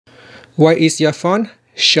Why is your phone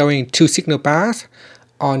showing two signal bars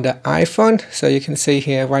on the iPhone? So you can see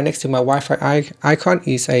here right next to my Wi-Fi icon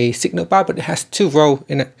is a signal bar, but it has two rows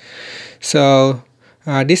in it. So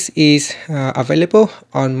this is available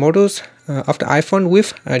on models of the iPhone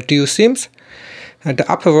with dual SIMs. The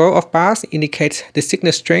upper row of bars indicates the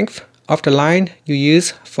signal strength of the line you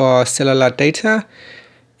use for cellular data,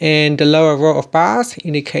 and the lower row of bars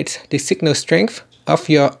indicates the signal strength of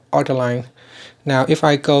your other line. Now if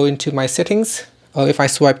I go into my settings, or if I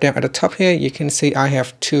swipe down at the top here, you can see I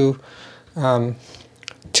have two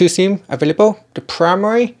SIM available, the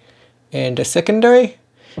primary and the secondary,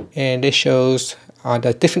 and it shows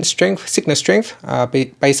the different signal strength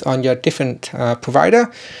based on your different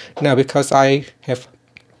provider. Now because I have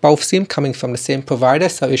both SIM coming from the same provider,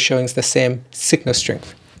 so it's showing the same signal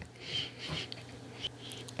strength.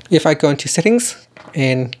 If I go into settings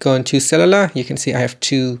and go into cellular, you can see I have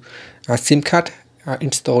two SIM card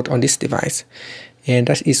installed on this device, and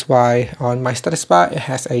that is why on my status bar it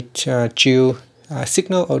has a dual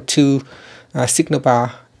signal or two signal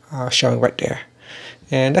bar showing right there.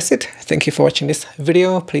 And that's it. Thank you for watching this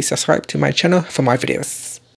video. Please subscribe to my channel for more videos.